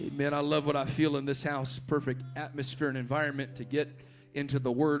Amen. I love what I feel in this house. Perfect atmosphere and environment to get into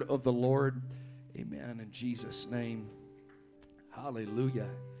the word of the Lord. Amen. In Jesus' name. Hallelujah.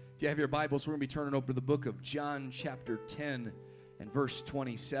 If you have your Bibles, we're going to be turning over to the book of John chapter 10 and verse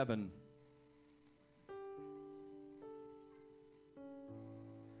 27.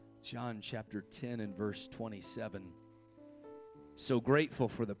 John chapter 10 and verse 27. So grateful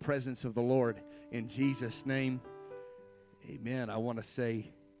for the presence of the Lord in Jesus' name. Amen. I want to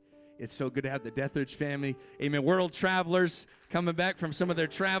say it's so good to have the Deathridge family. Amen. World travelers coming back from some of their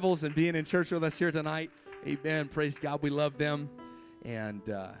travels and being in church with us here tonight. Amen. Praise God. We love them. And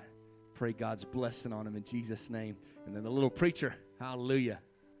pray God's blessing on them in Jesus' name. And then the little preacher. Hallelujah.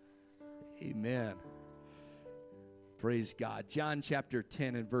 Amen. Praise God. John chapter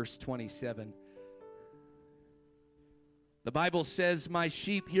 10 and verse 27. The Bible says, "My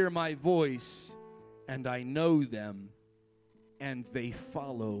sheep hear my voice, and I know them, and they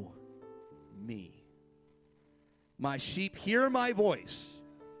follow me." My sheep hear my voice,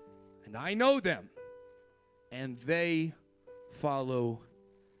 and I know them, and they follow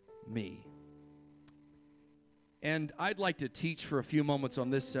me. And I'd like to teach for a few moments on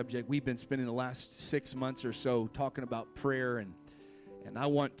this subject. We've been spending the last 6 months or so talking about prayer, and I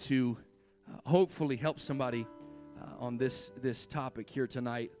want to hopefully help somebody on this topic here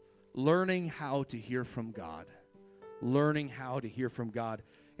tonight, learning how to hear from God. Learning how to hear from God.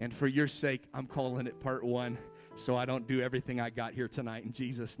 And for your sake, I'm calling it part 1, so I don't do everything I got here tonight in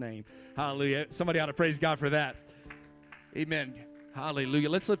Jesus' name. Hallelujah. Somebody ought to praise God for that. Amen. Hallelujah.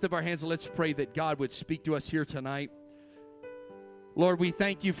 Let's lift up our hands and let's pray that God would speak to us here tonight. Lord, we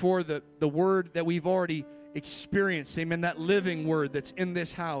thank you for the word that we've already experienced. Amen. That living word that's in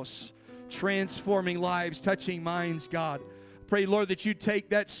this house, transforming lives, touching minds, God. Pray, Lord, that you take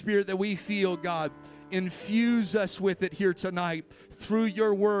that spirit that we feel, God, infuse us with it here tonight through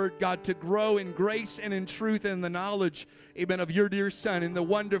your word, God, to grow in grace and in truth and the knowledge, amen, of your dear Son, in the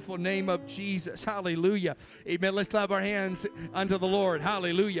wonderful name of Jesus. Hallelujah. Amen. Let's clap our hands unto the Lord.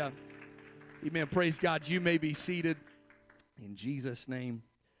 Hallelujah. Amen. Praise God. You may be seated in Jesus' name.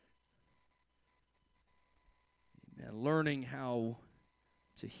 Amen. Learning how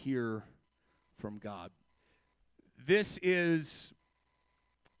to hear from God. This is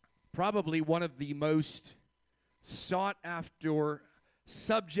probably one of the most sought after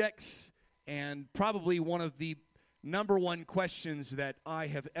subjects and probably one of the number one questions that I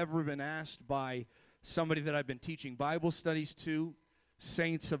have ever been asked by somebody that I've been teaching Bible studies to,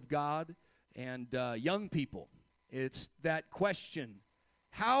 saints of God, and young people. It's that question,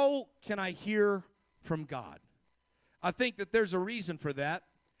 how can I hear from God? I think that there's a reason for that,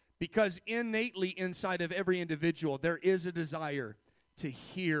 because innately inside of every individual, there is a desire to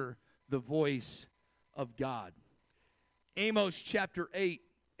hear the voice of God. Amos chapter 8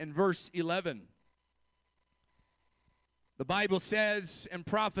 and verse 11. The Bible says and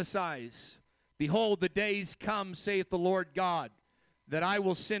prophesies, "Behold, the days come, saith the Lord God, that I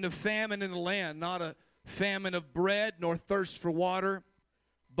will send a famine in the land, not a famine of bread, nor thirst for water,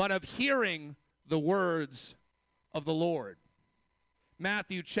 but of hearing the words of the Lord."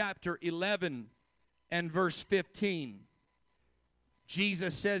 Matthew chapter 11 and verse 15.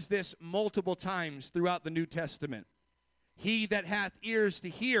 Jesus says this multiple times throughout the New Testament. "He that hath ears to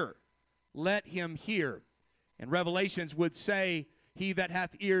hear, let him hear." And Revelations would say, "He that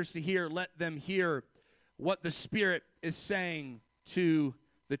hath ears to hear, let them hear what the Spirit is saying to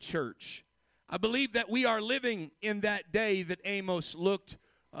the church." I believe that we are living in that day that Amos looked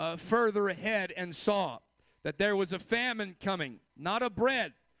further ahead and saw that there was a famine coming, not of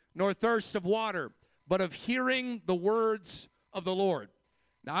bread, nor thirst of water, but of hearing the words of the Lord.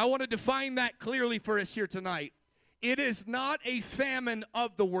 Now, I want to define that clearly for us here tonight. It is not a famine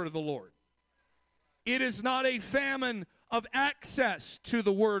of the word of the Lord. It is not a famine of access to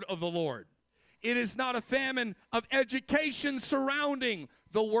the word of the Lord. It is not a famine of education surrounding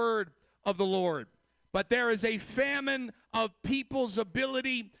the word of the Lord. But there is a famine of people's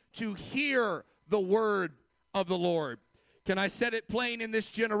ability to hear the word of the Lord. Can I set it plain? In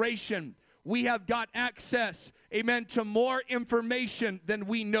this generation, we have got access, amen, to more information than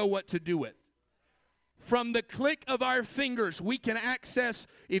we know what to do with. From the click of our fingers, we can access,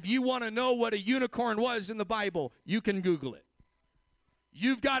 if you want to know what a unicorn was in the Bible, you can Google it.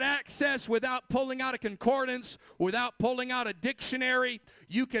 You've got access without pulling out a concordance, without pulling out a dictionary.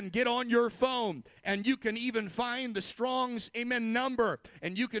 You can get on your phone and you can even find the Strong's, amen, number,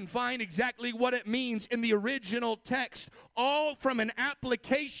 and you can find exactly what it means in the original text, all from an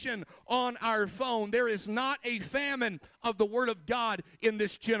application on our phone. There is not a famine of the Word of God in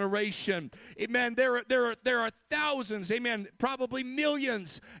this generation. Amen. There are thousands, amen, probably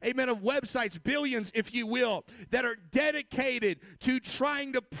millions, amen, of websites, billions, if you will, that are dedicated to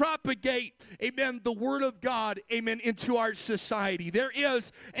trying to propagate, amen, the Word of God, amen, into our society. There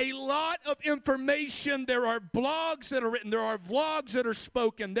is a lot of information. There are blogs that are written. There are vlogs that are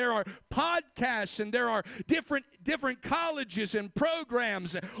spoken. There are podcasts, and there are different colleges and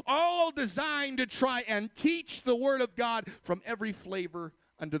programs, all designed to try and teach the Word of God from every flavor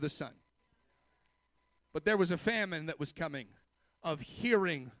under the sun. But there was a famine that was coming of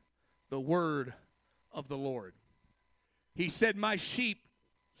hearing the word of the Lord. He said, my sheep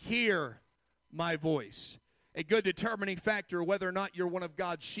hear my voice. A good determining factor whether or not you're one of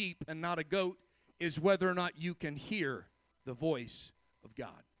God's sheep and not a goat is whether or not you can hear the voice of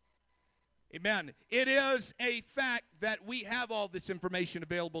God. Amen. It is a fact that we have all this information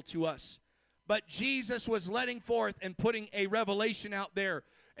available to us. But Jesus was letting forth and putting a revelation out there,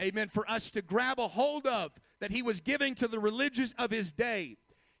 amen, for us to grab a hold of, that he was giving to the religious of his day.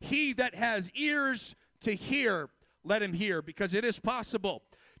 He that has ears to hear, let him hear, because it is possible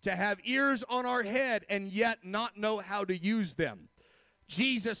to have ears on our head and yet not know how to use them.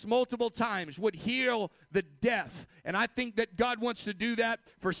 Jesus multiple times would heal the deaf. And I think that God wants to do that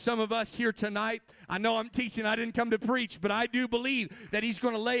for some of us here tonight. I know I'm teaching, I didn't come to preach, but I do believe that he's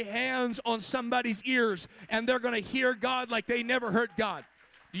going to lay hands on somebody's ears and they're going to hear God like they never heard God.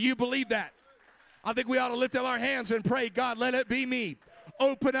 Do you believe that? I think we ought to lift up our hands and pray, God, let it be me.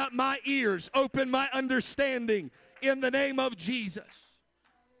 Open up my ears, open my understanding in the name of Jesus.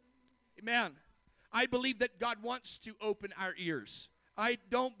 Amen. I believe that God wants to open our ears. I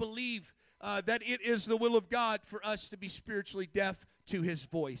don't believe that it is the will of God for us to be spiritually deaf to his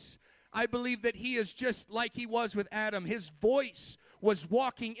voice. I believe that he is just like he was with Adam. His voice was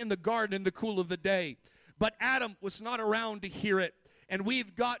walking in the garden in the cool of the day. But Adam was not around to hear it. And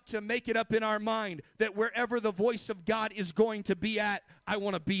we've got to make it up in our mind that wherever the voice of God is going to be at, I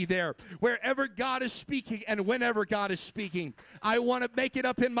want to be there. Wherever God is speaking and whenever God is speaking, I want to make it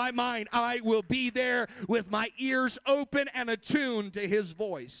up in my mind. I will be there with my ears open and attuned to his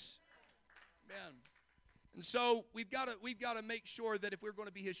voice. Amen. And so we've got to make sure that if we're going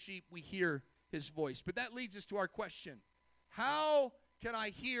to be his sheep, we hear his voice. But that leads us to our question. How can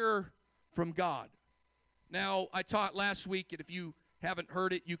I hear from God? Now, I taught last week, and if you haven't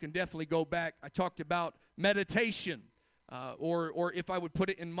heard it, you can definitely go back. I talked about meditation, or if I would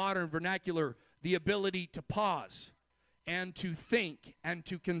put it in modern vernacular, the ability to pause and to think and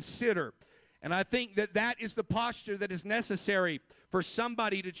to consider. And I think that that is the posture that is necessary for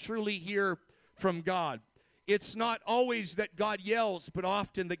somebody to truly hear from God. It's not always that God yells, but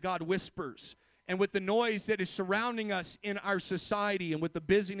often that God whispers. And with the noise that is surrounding us in our society and with the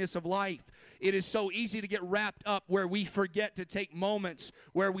busyness of life, it is so easy to get wrapped up where we forget to take moments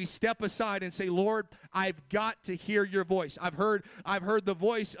where we step aside and say, Lord, I've got to hear your voice. I've heard the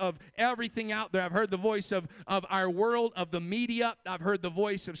voice of everything out there. I've heard the voice of our world, of the media. I've heard the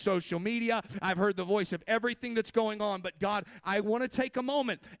voice of social media. I've heard the voice of everything that's going on. But God, I want to take a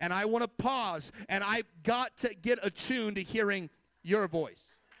moment and I want to pause, and I've got to get attuned to hearing your voice.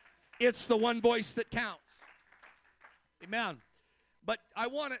 It's the one voice that counts. Amen. But I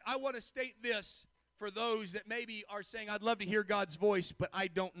want to state this for those that maybe are saying, I'd love to hear God's voice, but I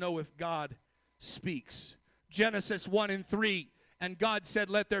don't know if God speaks. Genesis 1:3, and God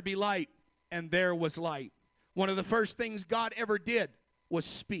said, let there be light, and there was light. One of the first things God ever did was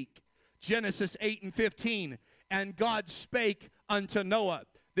speak. Genesis 8:15, and God spake unto Noah.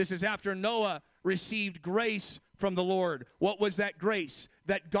 This is after Noah received grace from the Lord. What was that grace?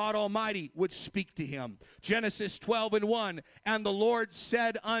 That God Almighty would speak to him. Genesis 12:1, and the Lord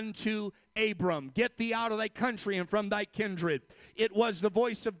said unto Abram, get thee out of thy country and from thy kindred. It was the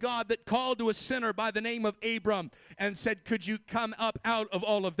voice of God that called to a sinner by the name of Abram and said, could you come up out of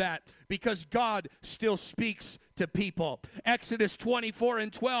all of that? Because God still speaks to people. Exodus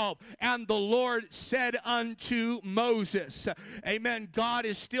 24:12, and the Lord said unto Moses, amen, God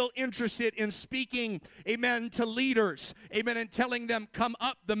is still interested in speaking, amen, to leaders, amen, and telling them, come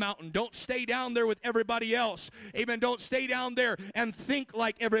up the mountain. Don't stay down there with everybody else. Amen. Don't stay down there and think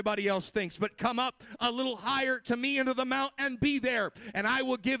like everybody else thinks, but come up a little higher to me into the mount and be there. And I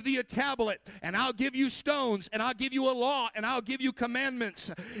will give thee a tablet, and I'll give you stones, and I'll give you a law, and I'll give you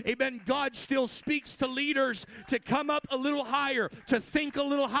commandments. Amen. God still speaks to leaders to come up a little higher, to think a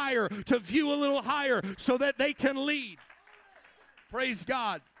little higher, to view a little higher so that they can lead. Praise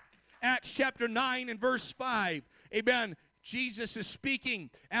God. Acts chapter 9 and verse 5. Amen. Jesus is speaking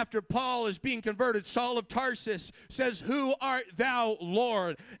after Paul is being converted. Saul of Tarsus says, "Who art thou,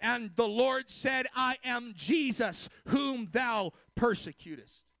 Lord?" And the Lord said, "I am Jesus, whom thou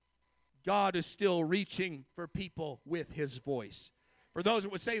persecutest." God is still reaching for people with his voice. For those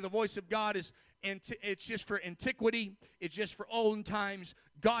that would say the voice of God is it's just for antiquity, it's just for olden times,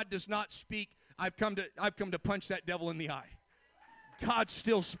 God does not speak. I've come to punch that devil in the eye. God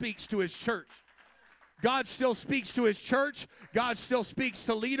still speaks to his church. God still speaks to his church. God still speaks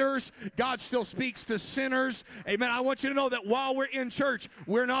to leaders. God still speaks to sinners. Amen. I want you to know that while we're in church,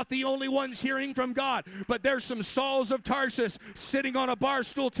 we're not the only ones hearing from God, but there's some Sauls of Tarsus sitting on a bar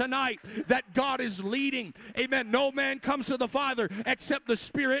stool tonight that God is leading. Amen. No man comes to the Father except the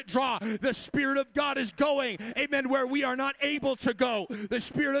Spirit draw. The Spirit of God is going. Amen. Where we are not able to go. The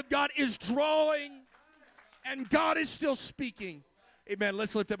Spirit of God is drawing, and God is still speaking. Amen.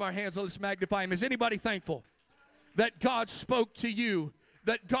 Let's lift up our hands. Let's magnify him. Is anybody thankful that God spoke to you,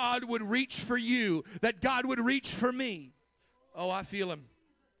 that God would reach for you, that God would reach for me? Oh, I feel him.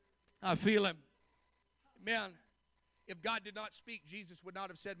 I feel him. Man, if God did not speak, Jesus would not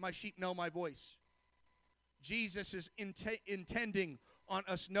have said, "My sheep know my voice." Jesus is intending on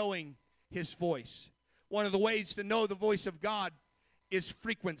us knowing his voice. One of the ways to know the voice of God is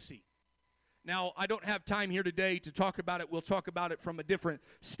frequency. Now, I don't have time here today to talk about it. We'll talk about it from a different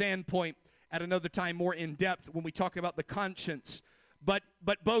standpoint at another time, more in depth, when we talk about the conscience. But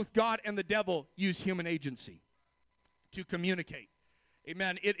both God and the devil use human agency to communicate.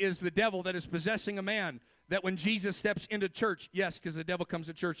 Amen. It is the devil that is possessing a man that when Jesus steps into church, yes, because the devil comes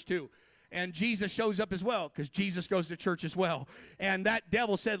to church too, and Jesus shows up as well, because Jesus goes to church as well. And that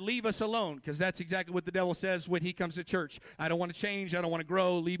devil said, "Leave us alone," because that's exactly what the devil says when he comes to church. "I don't want to change. I don't want to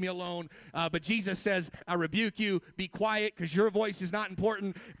grow. Leave me alone." But Jesus says, "I rebuke you. Be quiet, because your voice is not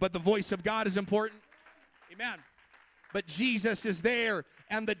important, but the voice of God is important." Amen. But Jesus is there,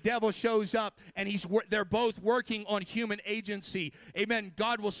 and the devil shows up, and they're both working on human agency. Amen.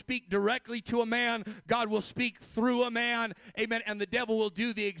 God will speak directly to a man. God will speak through a man. Amen. And the devil will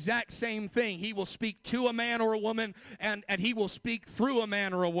do the exact same thing. He will speak to a man or a woman, and he will speak through a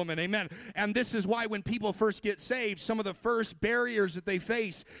man or a woman. Amen. And this is why when people first get saved, some of the first barriers that they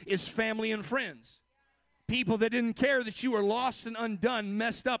face is family and friends. People that didn't care that you were lost and undone,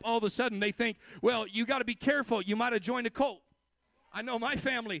 messed up, all of a sudden they think, well, you got to be careful. You might have joined a cult. I know my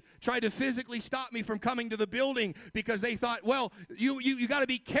family tried to physically stop me from coming to the building because they thought, well, you got to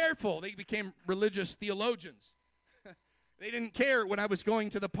be careful. They became religious theologians. They didn't care when I was going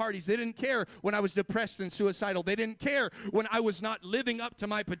to the parties. They didn't care when I was depressed and suicidal. They didn't care when I was not living up to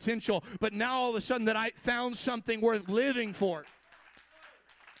my potential. But now all of a sudden that I found something worth living for.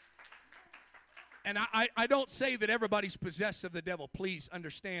 And I don't say that everybody's possessed of the devil. Please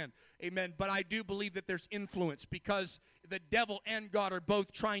understand. Amen. But I do believe that there's influence, because the devil and God are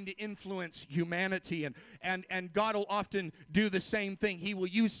both trying to influence humanity. And God will often do the same thing. He will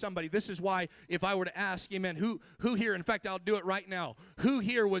use somebody. This is why if I were to ask, amen, who here, in fact, I'll do it right now. Who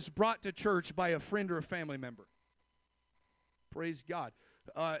here was brought to church by a friend or a family member? Praise God.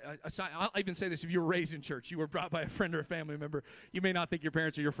 I'll even say this: if you were raised in church, you were brought by a friend or a family member. You may not think your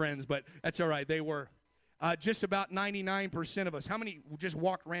parents are your friends, but that's all right. They were. Just about 99% of us. How many just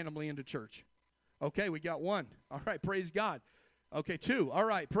walked randomly into church? Okay, we got one. All right, praise God. Okay, two. All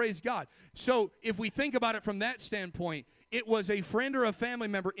right, praise God. So if we think about it from that standpoint, it was a friend or a family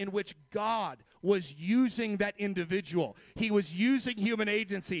member in which God was using that individual. He was using human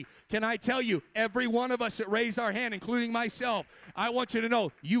agency. Can I tell you, every one of us that raised our hand, including myself, I want you to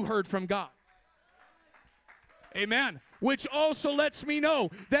know you heard from God. Amen. Which also lets me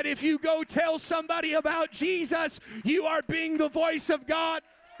know that if you go tell somebody about Jesus, you are being the voice of God.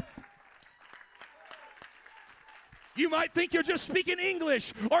 You might think you're just speaking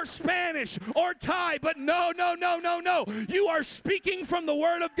English or Spanish or Thai, but no. You are speaking from the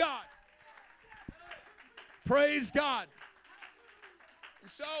Word of God. Praise God. And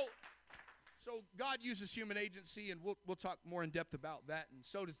so God uses human agency, and we'll talk more in depth about that, and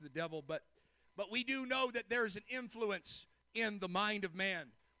so does the devil. But we do know that there's an influence in the mind of man.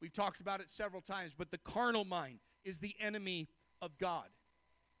 We've talked about it several times, but the carnal mind is the enemy of God.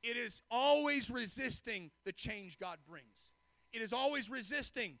 It is always resisting the change God brings. It is always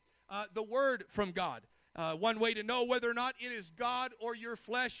resisting the word from God. One way to know whether or not it is God or your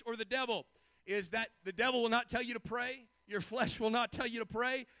flesh or the devil is that the devil will not tell you to pray. Your flesh will not tell you to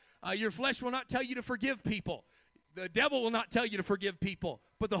pray. Your flesh will not tell you to forgive people. The devil will not tell you to forgive people,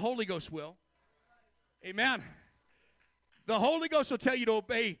 but the Holy Ghost will. Amen. The Holy Ghost will tell you to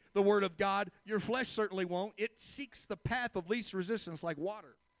obey the Word of God. Your flesh certainly won't. It seeks the path of least resistance like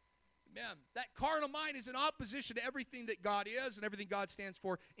water. Amen. That carnal mind is in opposition to everything that God is and everything God stands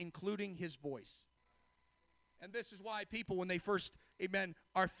for, including His voice. And this is why people, when they first, amen,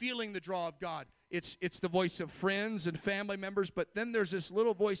 are feeling the draw of God, it's the voice of friends and family members, but then there's this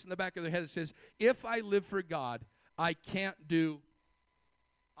little voice in the back of their head that says, if I live for God, I can't go.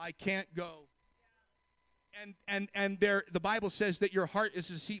 And the Bible says that your heart is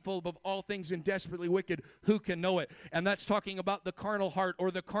deceitful above all things and desperately wicked. Who can know it? And that's talking about the carnal heart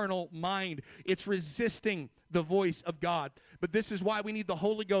or the carnal mind. It's resisting the voice of God. But this is why we need the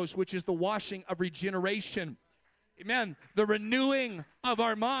Holy Ghost, which is the washing of regeneration. Amen. The renewing of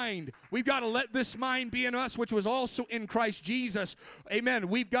our mind. We've got to let this mind be in us, which was also in Christ Jesus. Amen.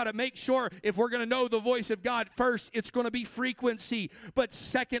 We've got to make sure if we're going to know the voice of God, first, it's going to be frequency. But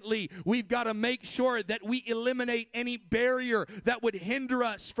secondly, we've got to make sure that we eliminate any barrier that would hinder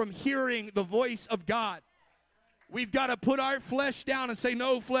us from hearing the voice of God. We've got to put our flesh down and say,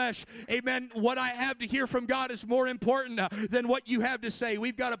 no flesh, amen, what I have to hear from God is more important than what you have to say.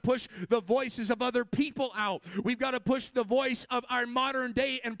 We've got to push the voices of other people out. We've got to push the voice of our modern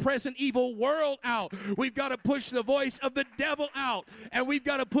day and present evil world out. We've got to push the voice of the devil out. And we've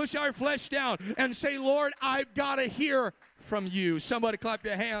got to push our flesh down and say, Lord, I've got to hear from you. Somebody clap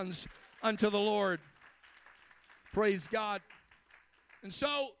your hands unto the Lord. Praise God. And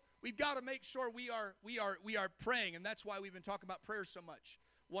so, we've got to make sure we are praying, and that's why we've been talking about prayer so much.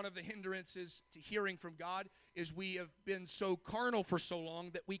 One of the hindrances to hearing from God is we have been so carnal for so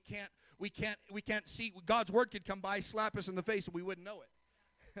long that we can't see. God's word could come by, slap us in the face, and we wouldn't know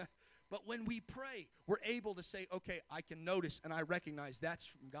it. But when we pray, we're able to say, okay, I can notice and I recognize that's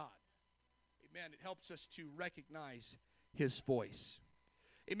from God. Amen. It helps us to recognize His voice.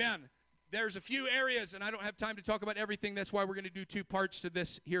 Amen. There's a few areas, and I don't have time to talk about everything. That's why we're going to do two parts to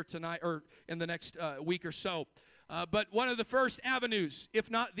this here tonight or in the next week or so. But one of the first avenues, if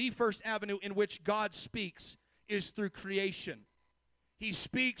not the first avenue in which God speaks, is through creation. He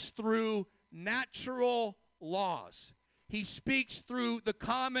speaks through natural laws. He speaks through the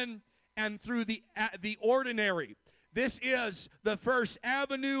common and through the ordinary. This is the first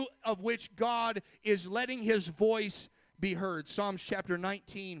avenue of which God is letting His voice be heard. Psalms chapter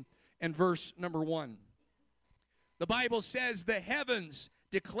 19. And verse number 1. The Bible says, the heavens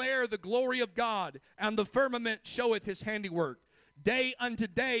declare the glory of God, and the firmament showeth His handiwork. Day unto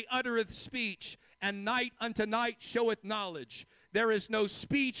day uttereth speech, and night unto night showeth knowledge. There is no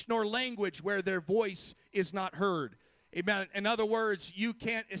speech nor language where their voice is not heard. Amen. In other words, you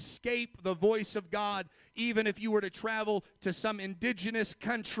can't escape the voice of God, even if you were to travel to some indigenous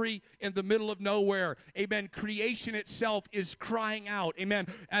country in the middle of nowhere. Amen. Creation itself is crying out. Amen.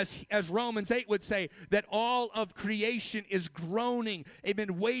 As Romans 8 would say, that all of creation is groaning.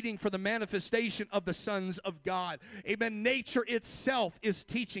 Amen. Waiting for the manifestation of the sons of God. Amen. Nature itself is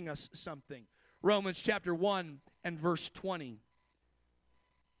teaching us something. Romans chapter 1 and verse 20.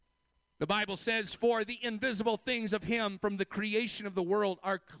 The Bible says, for the invisible things of Him from the creation of the world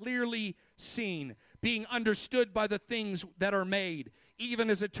are clearly seen, being understood by the things that are made, even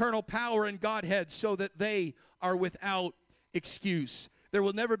His eternal power and Godhead, so that they are without excuse. There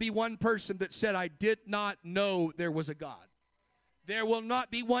will never be one person that said, I did not know there was a God. There will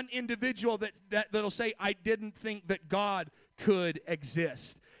not be one individual that'll say, I didn't think that God could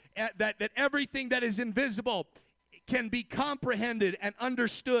exist. That everything that is invisible can be comprehended and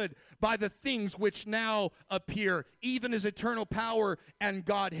understood by the things which now appear, even His eternal power and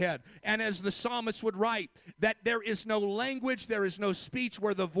Godhead. And as the psalmist would write, that there is no language, there is no speech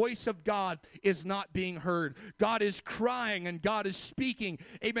where the voice of God is not being heard. God is crying and God is speaking,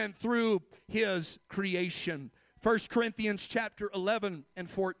 amen, through His creation. 1 Corinthians chapter 11 and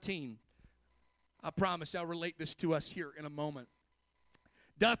 14. I promise I'll relate this to us here in a moment.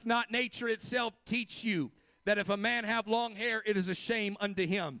 Doth not nature itself teach you that if a man have long hair, it is a shame unto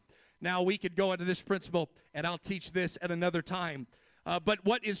him? Now, we could go into this principle, and I'll teach this at another time. But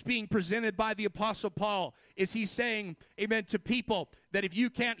what is being presented by the Apostle Paul is he's saying, amen, to people that if you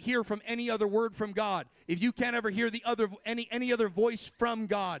can't hear from any other word from God, if you can't ever hear any other voice from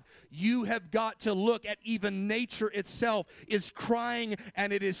God, you have got to look at even nature itself is crying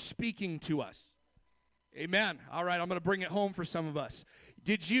and it is speaking to us. Amen. All right, I'm going to bring it home for some of us.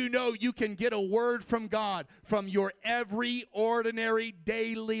 Did you know you can get a word from God from your every ordinary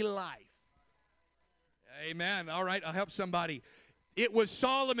daily life? Amen. All right, I'll help somebody. It was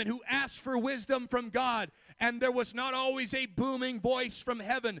Solomon who asked for wisdom from God, and there was not always a booming voice from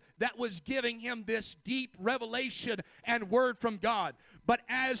heaven that was giving him this deep revelation and word from God. But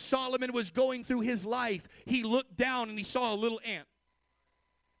as Solomon was going through his life, he looked down and he saw a little ant.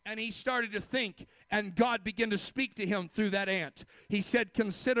 And he started to think, and God began to speak to him through that ant. He said,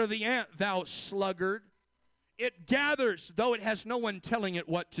 "Consider the ant, thou sluggard. It gathers, though it has no one telling it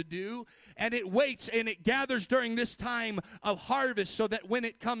what to do, and it waits, and it gathers during this time of harvest, so that when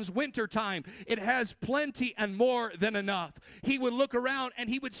it comes winter time, it has plenty and more than enough." He would look around, and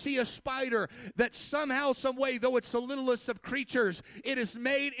he would see a spider that somehow, some way, though it's the littlest of creatures, it has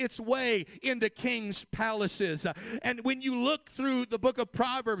made its way into kings' palaces. And when you look through the book of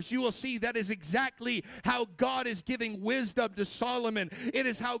Proverbs, you will see that is exactly how God is giving wisdom to Solomon. It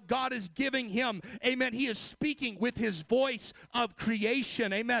is how God is giving him, amen, he is speaking with his voice of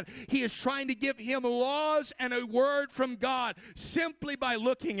creation, amen. He is trying to give him laws and a word from God simply by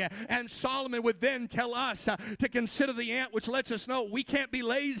looking at. And Solomon would then tell us to consider the ant, which lets us know we can't be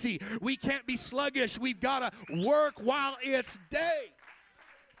lazy, we can't be sluggish, we've got to work while it's day.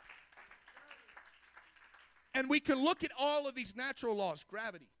 And we can look at all of these natural laws,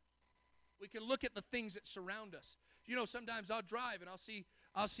 gravity. We can look at the things that surround us. You know, sometimes I'll drive and I'll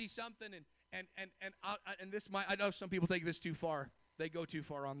see something and this might, I know some people take this too far. They go too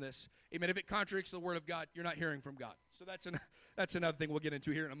far on this. Amen. If it contradicts the word of God, you're not hearing from God. So that's another thing we'll get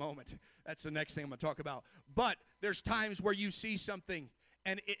into here in a moment. That's the next thing I'm going to talk about. But there's times where you see something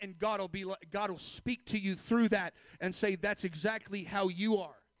and God will speak to you through that and say that's exactly how you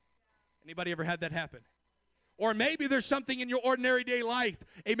are. Anybody ever had that happen? Or maybe there's something in your ordinary day life,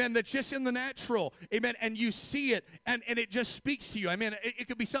 amen, that's just in the natural, amen, and you see it, and it just speaks to you. I mean, it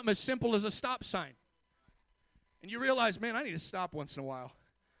could be something as simple as a stop sign. And you realize, man, I need to stop once in a while.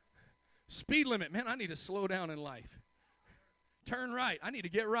 Speed limit, man, I need to slow down in life. Turn right, I need to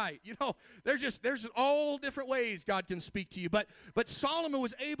get right. You know, there's all different ways God can speak to you. But Solomon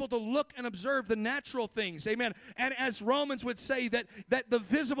was able to look and observe the natural things, amen. And as Romans would say, that the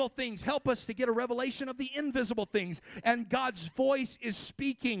visible things help us to get a revelation of the invisible things. And God's voice is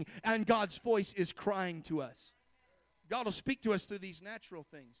speaking, and God's voice is crying to us. God will speak to us through these natural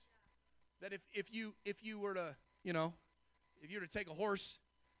things. That if you were to, you know, if you were to take a horse,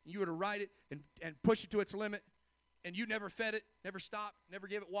 and you were to ride it and push it to its limit, and you never fed it, never stopped, never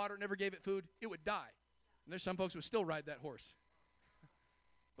gave it water, never gave it food, it would die. And there's some folks who would still ride that horse.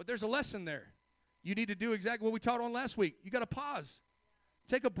 But there's a lesson there. You need to do exactly what we taught on last week. You got to pause.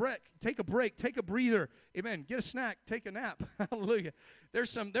 Take a break, take a breather. Amen. Get a snack, take a nap. Hallelujah. There's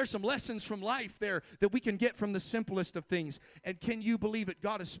some lessons from life there that we can get from the simplest of things. And can you believe it?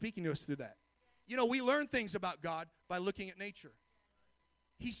 God is speaking to us through that. You know, we learn things about God by looking at nature.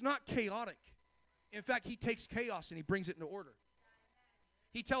 He's not chaotic. In fact, he takes chaos and he brings it into order.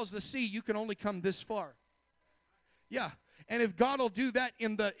 He tells the sea, you can only come this far. Yeah. And if God will do that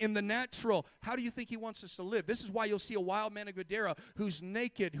in the natural, how do you think he wants us to live? This is why you'll see a wild man of Gadara who's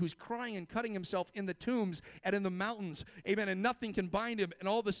naked, who's crying and cutting himself in the tombs and in the mountains. Amen. And nothing can bind him. And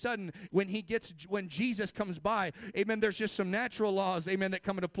all of a sudden, when Jesus comes by, amen, there's just some natural laws, amen, that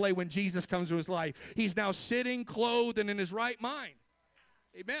come into play when Jesus comes to his life. He's now sitting, clothed, and in his right mind.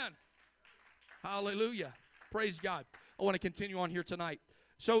 Amen. Hallelujah. Praise God. I want to continue on here tonight.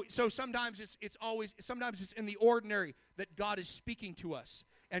 So sometimes it's in the ordinary that God is speaking to us.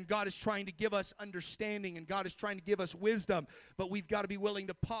 And God is trying to give us understanding. And God is trying to give us wisdom. But we've got to be willing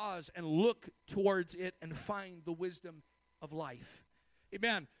to pause and look towards it and find the wisdom of life.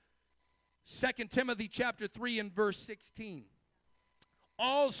 Amen. 2 Timothy chapter 3 and verse 16.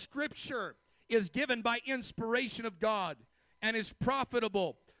 All Scripture is given by inspiration of God and is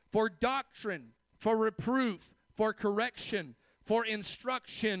profitable for doctrine, for reproof, for correction, for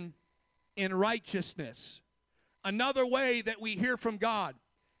instruction in righteousness. Another way that we hear from God,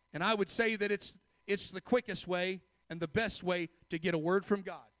 and I would say that it's the quickest way and the best way to get a word from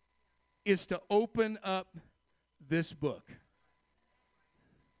God, is to open up this book.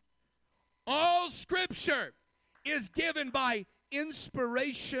 All Scripture is given by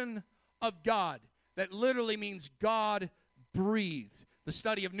inspiration of God. That literally means God breathed. The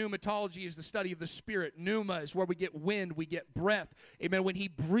study of pneumatology is the study of the Spirit. Pneuma is where we get wind, we get breath. Amen. When he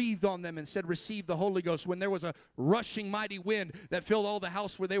breathed on them and said, receive the Holy Ghost, when there was a rushing mighty wind that filled all the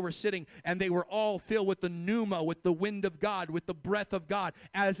house where they were sitting, and they were all filled with the pneuma, with the wind of God, with the breath of God.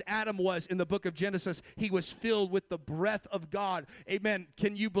 As Adam was in the book of Genesis, he was filled with the breath of God. Amen.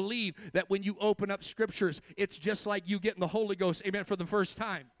 Can you believe that when you open up Scriptures, it's just like you getting the Holy Ghost, amen, for the first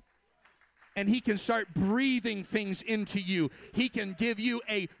time? and he can start breathing things into you. He can give you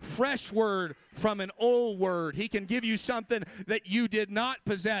a fresh word from an old word. He can give you something that you did not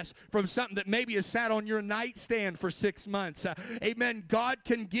possess from something that maybe has sat on your nightstand for 6 months. Amen. God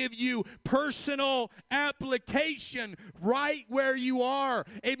can give you personal application right where you are.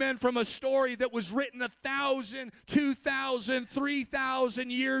 Amen. From a story that was written 1,000, 2,000, 3,000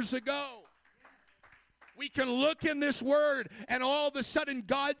 years ago. We can look in this word, and all of a sudden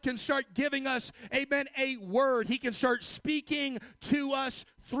God can start giving us, amen, a word. He can start speaking to us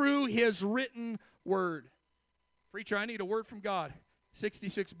through his written word. Preacher, I need a word from God.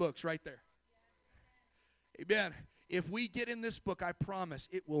 66 books right there. Amen. If we get in this book, I promise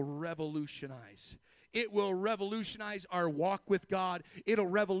it will revolutionize. It will revolutionize our walk with God. It'll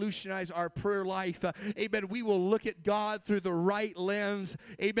revolutionize our prayer life. Amen. We will look at God through the right lens.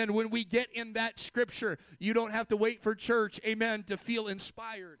 Amen. When we get in that scripture, you don't have to wait for church, amen, to feel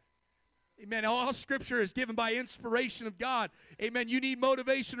inspired. Amen. All scripture is given by inspiration of God. Amen. You need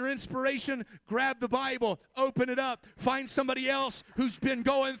motivation or inspiration, grab the Bible, open it up, find somebody else who's been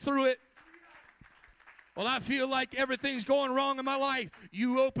going through it. Well, I feel like everything's going wrong in my life.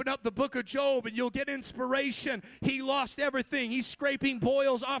 You open up the book of Job and you'll get inspiration. He lost everything. He's scraping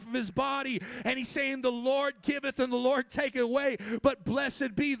boils off of his body. And he's saying, the Lord giveth and the Lord taketh away. But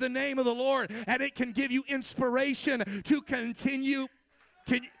blessed be the name of the Lord. And it can give you inspiration to continue.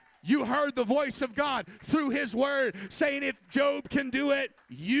 You heard the voice of God through his word saying, if Job can do it,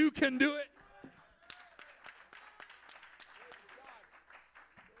 you can do it.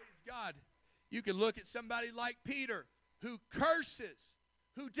 Praise God. You can look at somebody like Peter, who curses,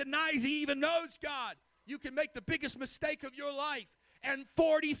 who denies he even knows God. You can make the biggest mistake of your life. And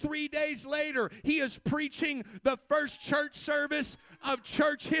 43 days later, he is preaching the first church service of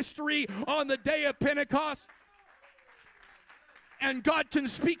church history on the day of Pentecost. And God can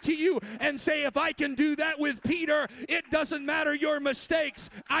speak to you and say, if I can do that with Peter, it doesn't matter your mistakes.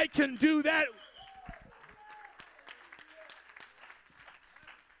 I can do that.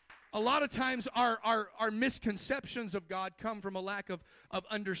 A lot of times our misconceptions of God come from a lack of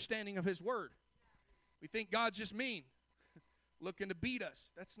understanding of his word. We think God's just mean, looking to beat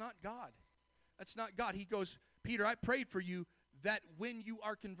us. That's not God. That's not God. He goes, Peter, I prayed for you that when you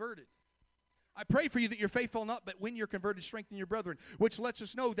are converted. I pray for you that your faith fall not, but when you're converted, strengthen your brethren, which lets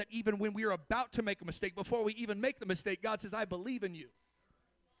us know that even when we are about to make a mistake, before we even make the mistake, God says, I believe in you.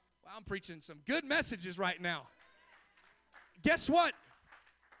 Well, I'm preaching some good messages right now. Guess what?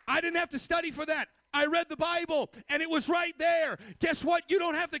 I didn't have to study for that. I read the Bible, and it was right there. Guess what? You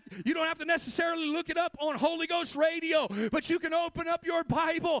don't have to necessarily look it up on Holy Ghost radio, but you can open up your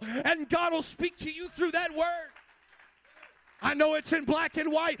Bible, and God will speak to you through that word. I know it's in black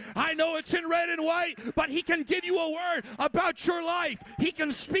and white. I know it's in red and white, but he can give you a word about your life. He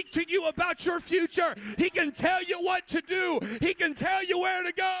can speak to you about your future. He can tell you what to do. He can tell you where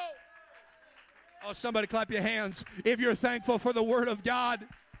to go. Oh, somebody clap your hands if you're thankful for the word of God.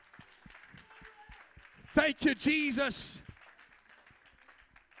 Thank you, Jesus.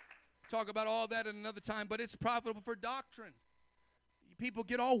 Talk about all that at another time, but it's profitable for doctrine. People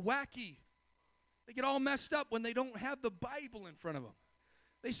get all wacky. They get all messed up when they don't have the Bible in front of them.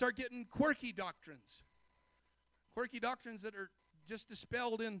 They start getting quirky doctrines. Quirky doctrines that are just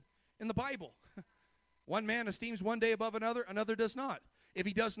dispelled in the Bible. One man esteems one day above another, another does not. If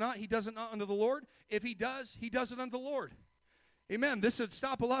he does not, he does it not unto the Lord. If he does it unto the Lord. Amen. This would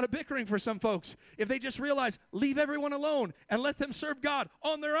stop a lot of bickering for some folks if they just realize, leave everyone alone and let them serve God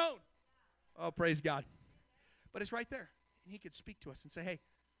on their own. Oh, praise God. But it's right there. And he could speak to us and say, hey,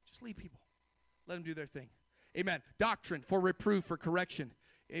 just leave people. Let them do their thing. Amen. Doctrine for reproof, for correction.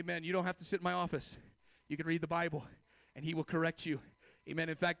 Amen. You don't have to sit in my office. You can read the Bible, and he will correct you. Amen.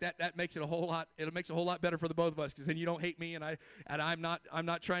 In fact, that makes it a whole lot. It makes it a whole lot better for the both of us, because then you don't hate me, and I'm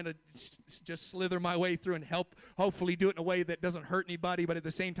not trying to just slither my way through and hopefully do it in a way that doesn't hurt anybody, but at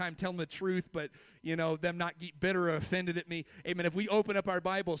the same time tell them the truth, but them not get bitter or offended at me. Amen. If we open up our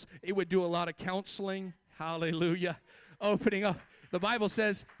Bibles, it would do a lot of counseling. Hallelujah. Opening up. The Bible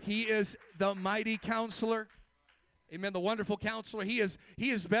says he is the mighty counselor. Amen. The wonderful counselor. He is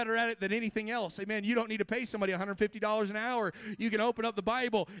better at it than anything else. Amen. You don't need to pay somebody $150 an hour. You can open up the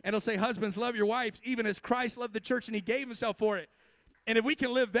Bible and it'll say, husbands, love your wives, even as Christ loved the church and he gave himself for it. And if we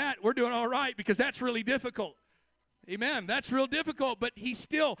can live that, we're doing all right, because that's really difficult. Amen. That's real difficult, but he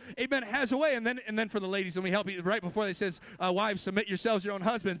still, amen, has a way. And then for the ladies, and we help you right before they says, wives, submit yourselves to your own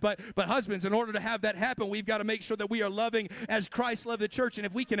husbands. But husbands, in order to have that happen, we've got to make sure that we are loving as Christ loved the church. And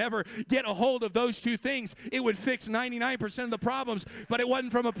if we can ever get a hold of those two things, it would fix 99% of the problems. But it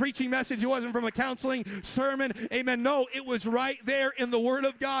wasn't from a preaching message. It wasn't from a counseling sermon. Amen. No, it was right there in the Word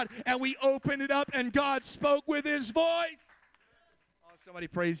of God. And we opened it up, and God spoke with His voice. Oh, somebody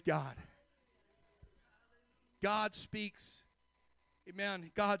praise God. God speaks,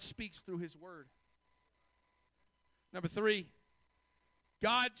 amen, God speaks through His Word. Number 3,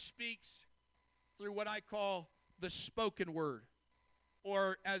 God speaks through what I call the spoken word,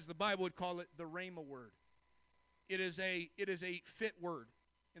 or as the Bible would call it, the rhema word. It is a fit word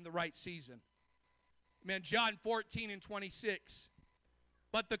in the right season. Amen. John 14:26.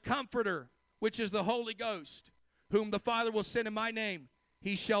 But the Comforter, which is the Holy Ghost, whom the Father will send in my name,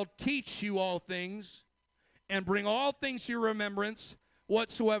 He shall teach you all things, and bring all things to your remembrance,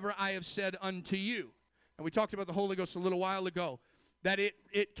 whatsoever I have said unto you. And we talked about the Holy Ghost a little while ago, that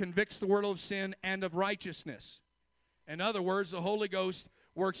it convicts the world of sin and of righteousness. In other words, the Holy Ghost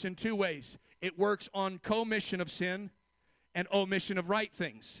works in two ways. It works on commission of sin and omission of right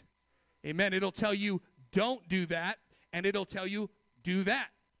things. Amen. It'll tell you, don't do that, and it'll tell you, do that.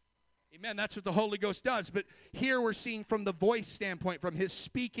 Amen. That's what the Holy Ghost does. But here we're seeing from the voice standpoint, from His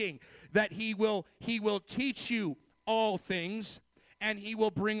speaking, that He will teach you all things, and He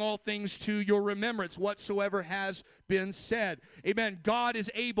will bring all things to your remembrance, whatsoever has been said. Amen. God is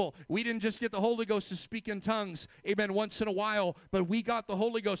able. We didn't just get the Holy Ghost to speak in tongues, amen, once in a while, but we got the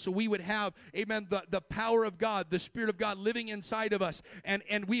Holy Ghost so we would have, amen, the power of God, the Spirit of God living inside of us.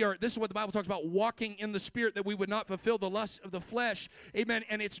 And we are, this is what the Bible talks about, walking in the Spirit, that we would not fulfill the lust of the flesh. Amen.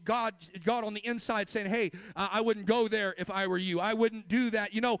 And it's God on the inside saying, hey, I wouldn't go there if I were you. I wouldn't do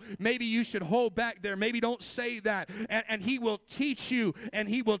that. You know, maybe you should hold back there. Maybe don't say that. And He will teach you, and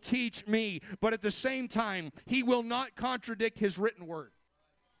He will teach me. But at the same time, He will not contradict His written word.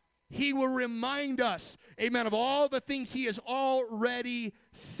 He will remind us, amen, of all the things He has already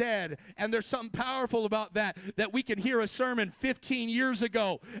said. And there's something powerful about that we can hear a sermon 15 years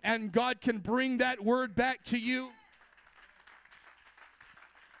ago, and God can bring that word back to you.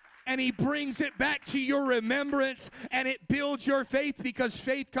 And He brings it back to your remembrance, and it builds your faith, because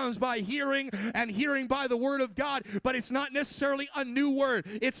faith comes by hearing, and hearing by the Word of God. But it's not necessarily a new word.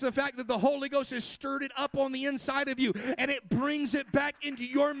 It's the fact that the Holy Ghost has stirred it up on the inside of you, and it brings it back into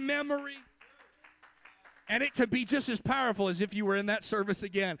your memory. And it could be just as powerful as if you were in that service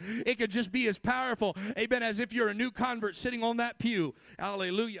again. It could just be as powerful, amen, as if you're a new convert sitting on that pew.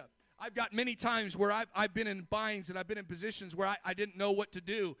 Hallelujah. I've got many times where I've been in binds, and I've been in positions where I didn't know what to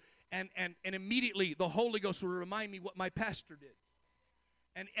do. And immediately the Holy Ghost will remind me what my pastor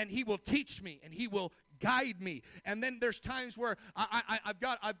did. And He will teach me, and He will guide me. And then there's times where I've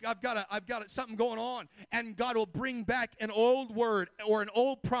got something going on, and God will bring back an old word or an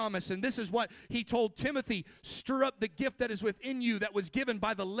old promise. And this is what He told Timothy: stir up the gift that is within you, that was given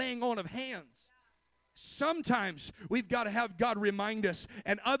by the laying on of hands. Sometimes we've got to have God remind us,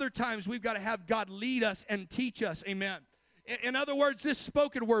 and other times we've got to have God lead us and teach us. Amen. In other words, this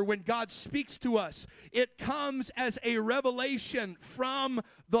spoken word, when God speaks to us, it comes as a revelation from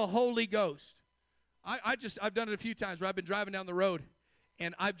the Holy Ghost. I've done it a few times where I've been driving down the road,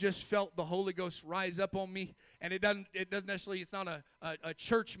 and I've just felt the Holy Ghost rise up on me. And it doesn't necessarily, it's not a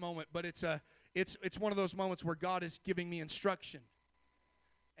church moment, but it's one of those moments where God is giving me instruction,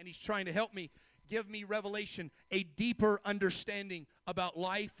 and He's trying to help me, give me revelation, a deeper understanding about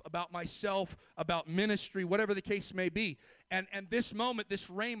life, about myself, about ministry, whatever the case may be. And this moment, this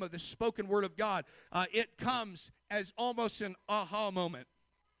rhema, this spoken word of God, it comes as almost an aha moment.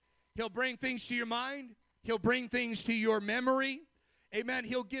 He'll bring things to your mind. He'll bring things to your memory. Amen.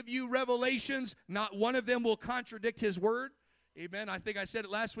 He'll give you revelations. Not one of them will contradict His word. Amen. I think I said it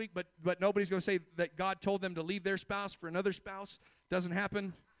last week, but nobody's going to say that God told them to leave their spouse for another spouse. Doesn't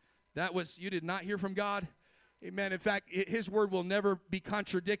happen. You did not hear from God. Amen. In fact, His word will never be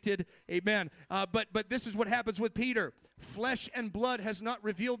contradicted. Amen. But this is what happens with Peter. Flesh and blood has not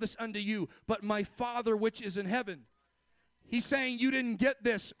revealed this unto you, but my Father which is in heaven. He's saying you didn't get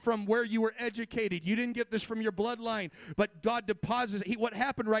this from where you were educated. You didn't get this from your bloodline. But God deposits it. What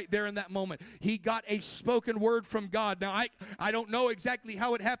happened right there in that moment? He got a spoken word from God. Now, I don't know exactly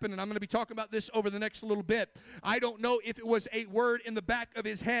how it happened, and I'm going to be talking about this over the next little bit. I don't know if it was a word in the back of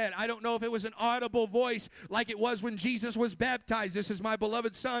his head. I don't know if it was an audible voice like it was when Jesus was baptized. This is my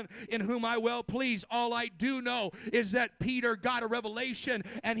beloved Son in whom I well please. All I do know is that Peter got a revelation,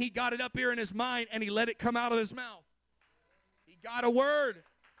 and he got it up here in his mind, and he let it come out of his mouth. Got a word.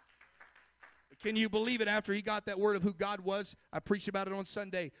 Can you believe it? After he got that word of who God was, I preached about it on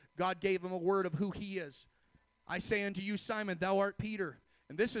Sunday. God gave him a word of who he is. I say unto you, Simon, thou art Peter.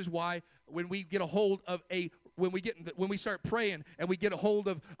 And this is why when we get a hold of when we start praying and we get a hold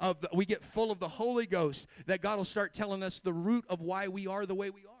of we get full of the Holy Ghost, that God will start telling us the root of why we are the way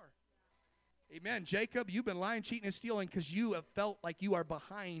we are. Amen. Jacob, you've been lying, cheating, and stealing because you have felt like you are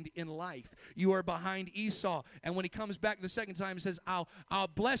behind in life. You are behind Esau. And when he comes back the second time, he says, I'll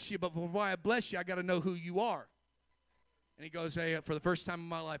bless you, but before I bless you, I got to know who you are. And he goes, hey, for the first time in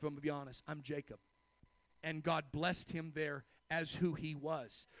my life, I'm going to be honest, I'm Jacob. And God blessed him there as who he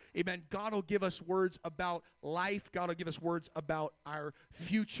was. Amen. God will give us words about life. God will give us words about our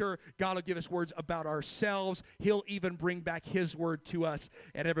future. God will give us words about ourselves. He'll even bring back his word to us.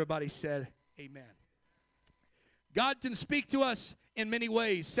 And everybody said, amen. God can speak to us in many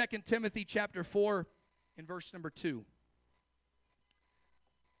ways. 2 Timothy chapter 4 and verse number 2.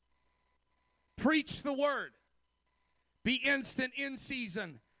 Preach the word. Be instant in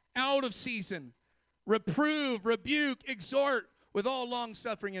season, out of season. Reprove, rebuke, exhort with all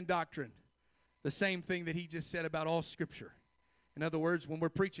long-suffering and doctrine. The same thing that he just said about all Scripture. In other words, when we're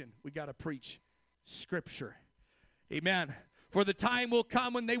preaching, we got to preach Scripture. Amen. For the time will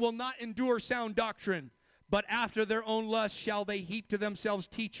come when they will not endure sound doctrine, but after their own lust shall they heap to themselves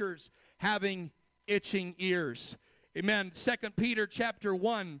teachers, having itching ears. Amen. 2 Peter chapter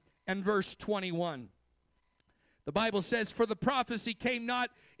 1 and verse 21. The Bible says, for the prophecy came not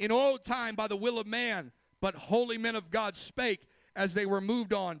in old time by the will of man, but holy men of God spake as they were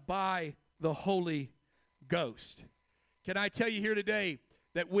moved on by the Holy Ghost. Can I tell you here today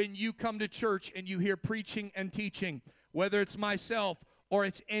that when you come to church and you hear preaching and teaching, whether it's myself or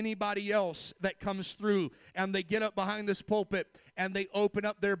it's anybody else that comes through and they get up behind this pulpit and they open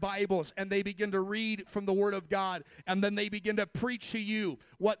up their Bibles and they begin to read from the Word of God, and then they begin to preach to you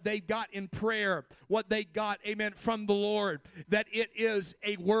what they got in prayer, what they got, amen, from the Lord, that it is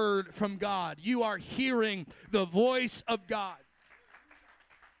a word from God. You are hearing the voice of God.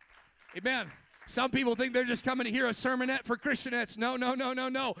 Amen. Some people think they're just coming to hear a sermonette for Christianettes.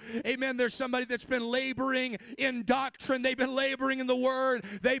 No. Amen. There's somebody that's been laboring in doctrine. They've been laboring in the Word.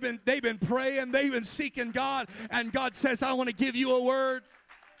 They've been praying. They've been seeking God. And God says, I want to give you a word.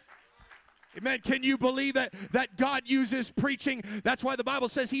 Amen. Can you believe that God uses preaching? That's why the Bible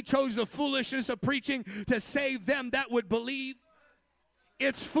says he chose the foolishness of preaching to save them that would believe.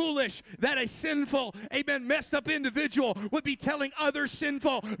 It's foolish that a sinful, amen, messed up individual would be telling other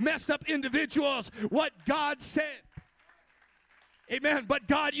sinful, messed up individuals what God said. Amen. But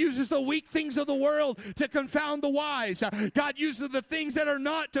God uses the weak things of the world to confound the wise. God uses the things that are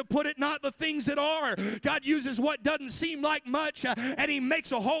not to put it not the things that are. God uses what doesn't seem like much, and he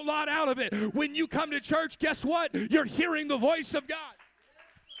makes a whole lot out of it. When you come to church, guess what? You're hearing the voice of God.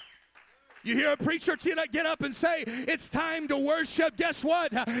 You hear a preacher get up and say, it's time to worship. Guess what?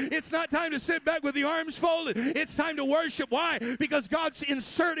 It's not time to sit back with the arms folded. It's time to worship. Why? Because God's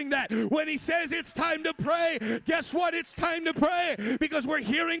inserting that. When he says it's time to pray, guess what? It's time to pray because we're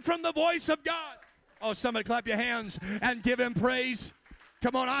hearing from the voice of God. Oh, somebody clap your hands and give him praise.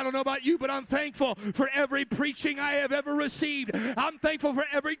 Come on, I don't know about you, but I'm thankful for every preaching I have ever received. I'm thankful for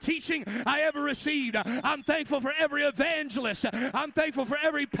every teaching I ever received. I'm thankful for every evangelist. I'm thankful for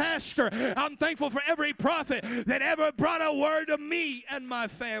every pastor. I'm thankful for every prophet that ever brought a word to me and my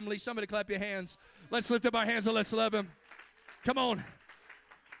family. Somebody clap your hands. Let's lift up our hands and let's love him. Come on.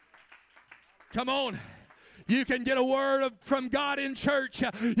 Come on. You can get a word from God in church.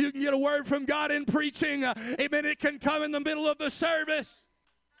 You can get a word from God in preaching. Amen. It can come in the middle of the service.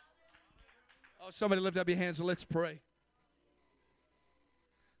 Oh, somebody lift up your hands and let's pray.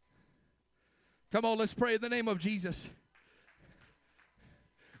 Come on, let's pray in the name of Jesus.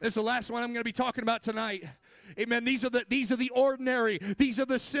 This is the last one I'm going to be talking about tonight. Amen. These are the ordinary. These are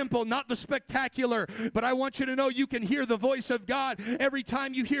the simple, not the spectacular. But I want you to know you can hear the voice of God every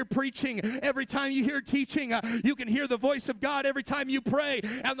time you hear preaching, every time you hear teaching. You can hear the voice of God every time you pray,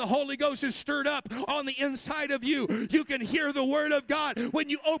 and the Holy Ghost is stirred up on the inside of you. You can hear the Word of God when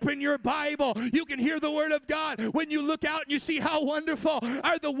you open your Bible. You can hear the Word of God when you look out and you see how wonderful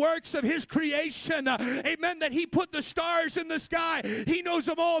are the works of His creation. Amen. That He put the stars in the sky. He knows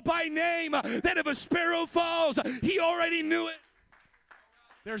them all by name. That if a sparrow falls, He already knew it.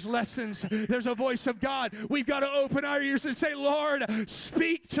 There's lessons. There's a voice of God. We've got to open our ears and say, Lord,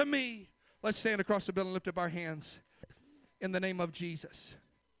 speak to me. Let's stand across the building and lift up our hands in the name of Jesus.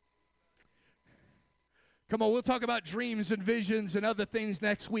 Come on, we'll talk about dreams and visions and other things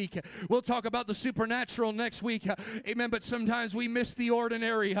next week. We'll talk about the supernatural next week. Amen. But sometimes we miss the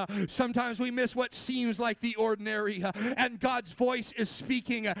ordinary. Sometimes we miss what seems like the ordinary. And God's voice is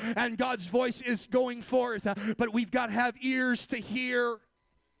speaking, and God's voice is going forth. But we've got to have ears to hear.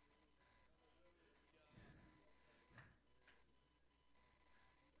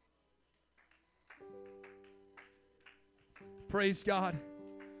 Praise God.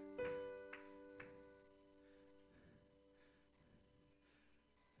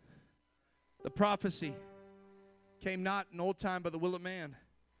 The prophecy came not in old time by the will of man,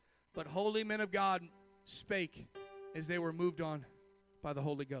 but holy men of God spake as they were moved on by the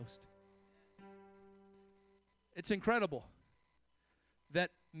Holy Ghost. It's incredible that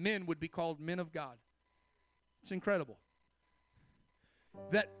men would be called men of God. It's incredible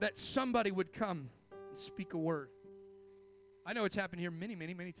that somebody would come and speak a word. I know it's happened here many,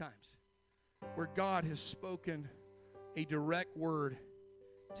 many, many times where God has spoken a direct word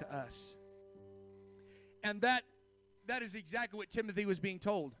to us. And that is exactly what Timothy was being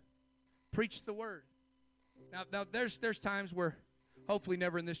told. Preach the word. Now there's times where, hopefully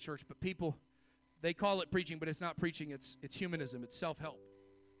never in this church, but people, they call it preaching, but it's not preaching. It's humanism. It's self-help.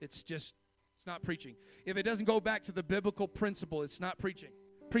 It's not preaching. If it doesn't go back to the biblical principle, it's not preaching.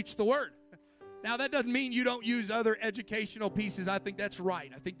 Preach the word. Now, that doesn't mean you don't use other educational pieces. I think that's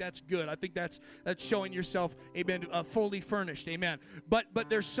right. I think that's good. I think that's showing yourself, amen, fully furnished, amen. But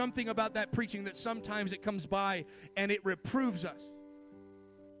there's something about that preaching that sometimes it comes by and it reproves us.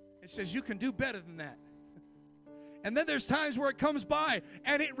 It says, you can do better than that. And then there's times where it comes by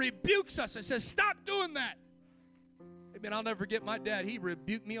and it rebukes us. It says, stop doing that. Amen. I'll never forget my dad. He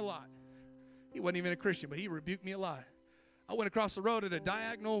rebuked me a lot. He wasn't even a Christian, but he rebuked me a lot. I went across the road at a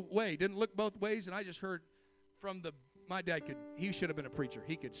diagonal way, didn't look both ways, and I just heard from my dad he should have been a preacher.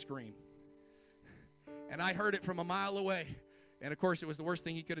 He could scream. And I heard it from a mile away. And, of course, it was the worst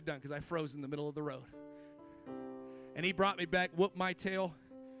thing he could have done because I froze in the middle of the road. And he brought me back, whooped my tail.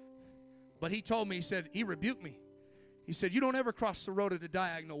 But he told me, he rebuked me. He said, you don't ever cross the road at a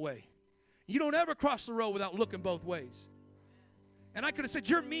diagonal way. You don't ever cross the road without looking both ways. And I could have said,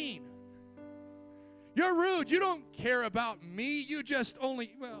 you're mean. You're rude. You don't care about me. You just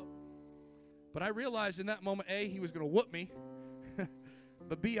But I realized in that moment, A, he was going to whoop me.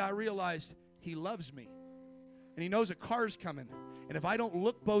 But B, I realized he loves me. And he knows a car's coming. And if I don't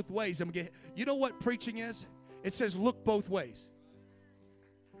look both ways, I'm going to get hit. You know what preaching is? It says look both ways.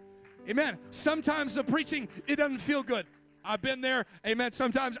 Amen. Sometimes the preaching, it doesn't feel good. I've been there. Amen.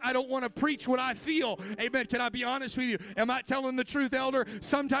 Sometimes I don't want to preach what I feel. Amen. Can I be honest with you? Am I telling the truth, elder?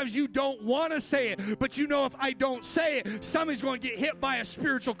 Sometimes you don't want to say it, but you know if I don't say it, somebody's going to get hit by a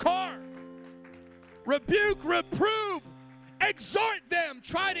spiritual car. Rebuke, reprove, exhort them.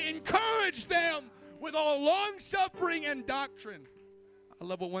 Try to encourage them with all long-suffering and doctrine. I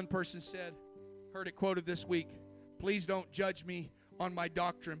love what one person said. Heard it quoted this week. Please don't judge me on my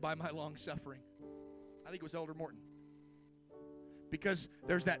doctrine by my long-suffering. I think it was Elder Morton. Because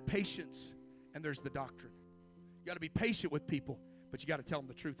there's that patience and there's the doctrine. You got to be patient with people, but you got to tell them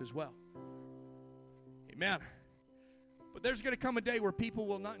the truth as well. Amen. But there's going to come a day where people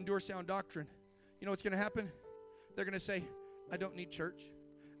will not endure sound doctrine. You know what's going to happen? They're going to say, I don't need church.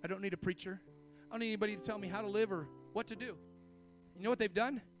 I don't need a preacher. I don't need anybody to tell me how to live or what to do. You know what they've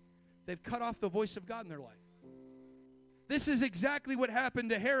done? They've cut off the voice of God in their life. This is exactly what happened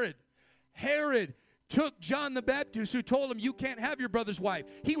to Herod. Herod took John the Baptist, who told him, you can't have your brother's wife.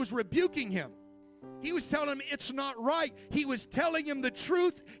 He was rebuking him. He was telling him it's not right. He was telling him the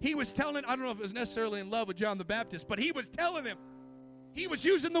truth. He was telling, I don't know if it was necessarily in love with John the Baptist, but he was telling him. He was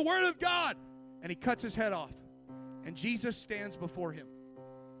using the word of God. And he cuts his head off. And Jesus stands before him,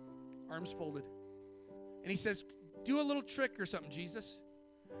 arms folded. And he says, do a little trick or something, Jesus.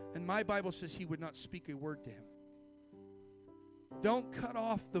 And my Bible says he would not speak a word to him. Don't cut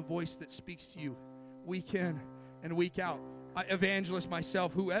off the voice that speaks to you week in and week out. Evangelist,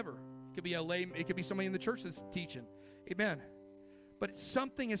 myself, whoever. It could be a lay, it could be somebody in the church that's teaching. Amen. But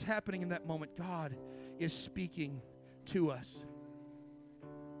something is happening in that moment. God is speaking to us.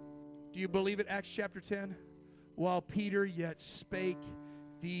 Do you believe it? Acts chapter 10. While Peter yet spake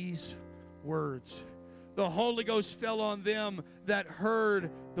these words, the Holy Ghost fell on them that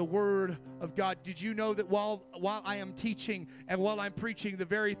heard the Word of God. Did you know that while I am teaching and while I'm preaching, the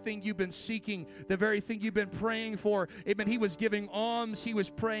very thing you've been seeking, the very thing you've been praying for, amen, he was giving alms, he was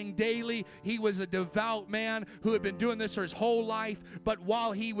praying daily, he was a devout man who had been doing this for his whole life, but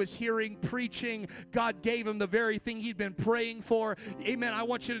while he was hearing preaching, God gave him the very thing he'd been praying for. Amen. I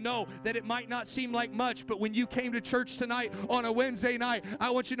want you to know that it might not seem like much, but when you came to church tonight on a Wednesday night, I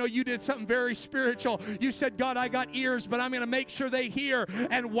want you to know you did something very spiritual. You said, God, I got ears, but I'm going to make sure they hear.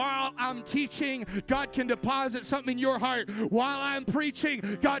 And while I'm teaching, God can deposit something in your heart. While I'm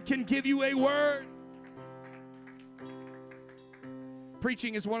preaching, God can give you a word.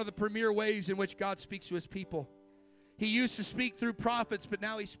 Preaching is one of the premier ways in which God speaks to his people. He used to speak through prophets, but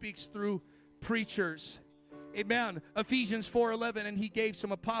now he speaks through preachers. Amen. Ephesians 4:11, and he gave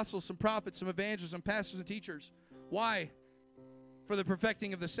some apostles, some prophets, some evangelists, some pastors and teachers. Why? For the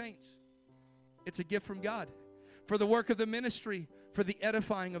perfecting of the saints. It's a gift from God. For the work of the ministry, for the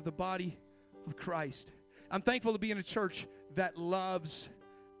edifying of the body of Christ. I'm thankful to be in a church that loves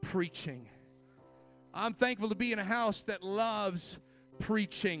preaching. I'm thankful to be in a house that loves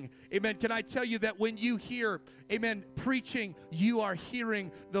preaching. Amen. Can I tell you that when you hear, amen, preaching, you are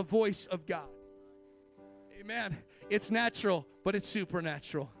hearing the voice of God. Amen. It's natural, but it's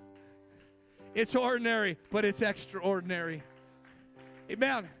supernatural. It's ordinary, but it's extraordinary.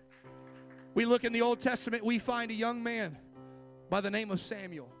 Amen. We look in the Old Testament, we find a young man by the name of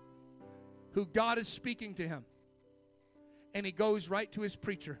Samuel, who God is speaking to him. And he goes right to his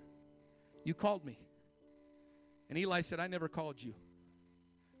preacher. You called me. And Eli said, I never called you.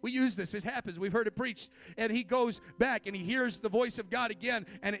 We use this. It happens. We've heard it preached. And he goes back and he hears the voice of God again.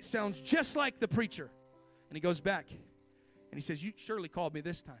 And it sounds just like the preacher. And he goes back. And he says, you surely called me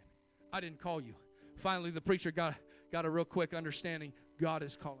this time. I didn't call you. Finally, the preacher got a real quick understanding. God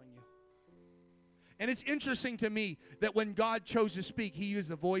is calling you. And it's interesting to me that when God chose to speak, he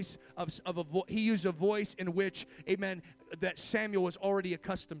used a voice he used a voice in which, amen, that Samuel was already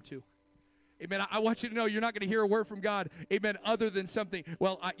accustomed to. Amen. I want you to know you're not going to hear a word from God, amen, other than something,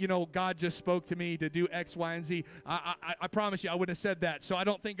 well, God just spoke to me to do X, Y, and Z. I promise you I wouldn't have said that. So I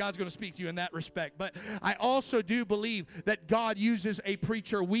don't think God's going to speak to you in that respect. But I also do believe that God uses a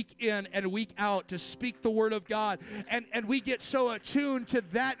preacher week in and week out to speak the word of God. And we get so attuned to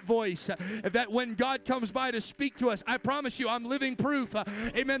that voice that when God comes by to speak to us, I promise you I'm living proof,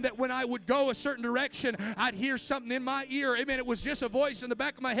 amen, that when I would go a certain direction, I'd hear something in my ear. Amen. It was just a voice in the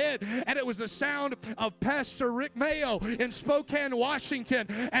back of my head, and it was the sound of Pastor Rick Mayo in Spokane, Washington.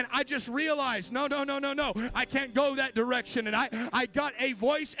 And I just realized, no, I can't go that direction. And I got a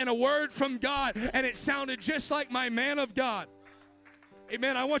voice and a word from God, and it sounded just like my man of God.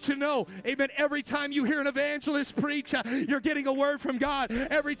 Amen. I want you to know, amen, every time you hear an evangelist preach, you're getting a word from God.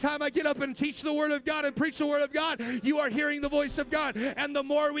 Every time I get up and teach the word of God and preach the word of God, you are hearing the voice of God. And the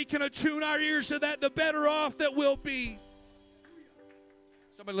more we can attune our ears to that, the better off that we'll be.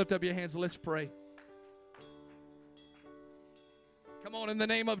 Somebody lift up your hands and let's pray. Come on, in the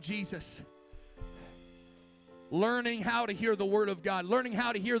name of Jesus. Learning how to hear the word of God. Learning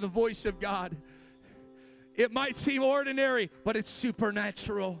how to hear the voice of God. It might seem ordinary, but it's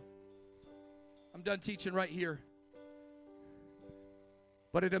supernatural. I'm done teaching right here.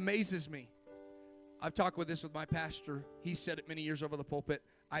 But it amazes me. I've talked with my pastor. He said it many years over the pulpit.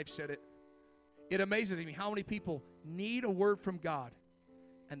 I've said it. It amazes me how many people need a word from God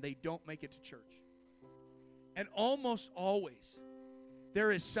and they don't make it to church. And almost always,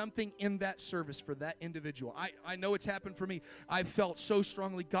 there is something in that service for that individual. I know it's happened for me. I felt so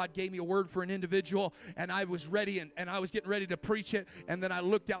strongly God gave me a word for an individual, and I was ready, and I was getting ready to preach it, and then I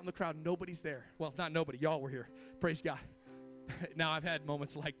looked out in the crowd, and nobody's there. Well, not nobody. Y'all were here. Praise God. Now, I've had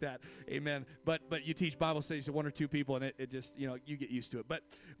moments like that. Amen. But you teach Bible studies to one or two people, and it just, you get used to it. But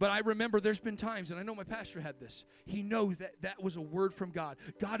I remember there's been times, and I know my pastor had this. He knows that was a word from God.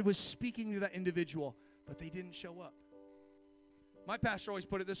 God was speaking to that individual, but they didn't show up. My pastor always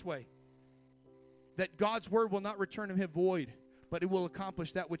put it this way, that God's word will not return to him void, but it will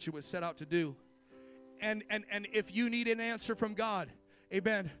accomplish that which it was set out to do. And if you need an answer from God,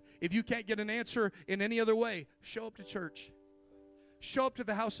 amen, if you can't get an answer in any other way, show up to church. Show up to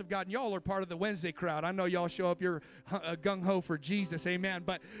the house of God. And y'all are part of the Wednesday crowd. I know y'all show up, you're gung-ho for Jesus, amen.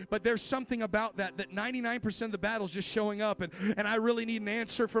 But there's something about that 99% of the battle is just showing up. And I really need an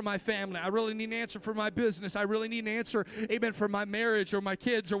answer for my family. I really need an answer for my business. I really need an answer, amen, for my marriage or my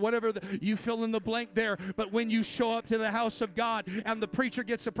kids or whatever. You fill in the blank there. But when you show up to the house of God and the preacher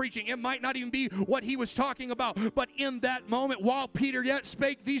gets to preaching, it might not even be what he was talking about. But in that moment, while Peter yet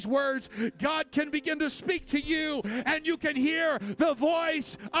spake these words, God can begin to speak to you, and you can hear the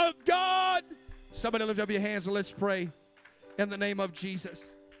voice of God. Somebody lift up your hands and let's pray in the name of Jesus.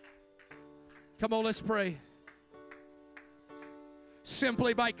 Come on, let's pray.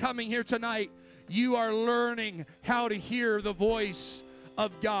 Simply by coming here tonight, you are learning how to hear the voice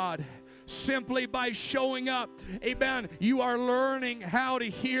of God. Simply by showing up, amen, you are learning how to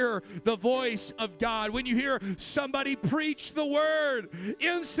hear the voice of God. When you hear somebody preach the word,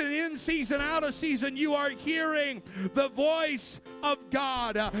 in season, out of season, you are hearing the voice of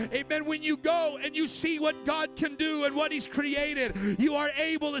God. Amen. When you go and you see what God can do and what He's created, you are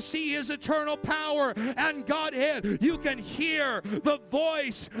able to see His eternal power and Godhead. You can hear the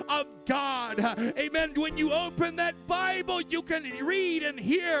voice of God. Amen. When you open that Bible, you can read and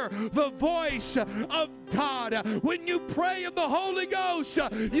hear the voice of God. When you pray in the Holy Ghost,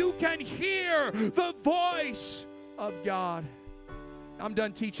 you can hear the voice of God. I'm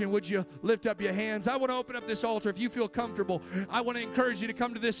done teaching. Would you lift up your hands? I want to open up this altar. If you feel comfortable, I want to encourage you to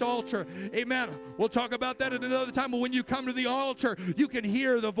come to this altar. Amen. We'll talk about that at another time. But when you come to the altar, you can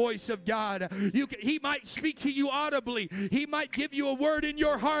hear the voice of God. He might speak to you audibly. He might give you a word in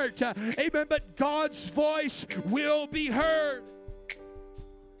your heart. Amen. But God's voice will be heard.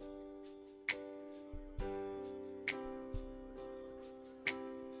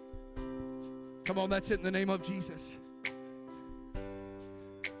 Come on, that's it in the name of Jesus.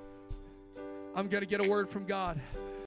 I'm going to get a word from God.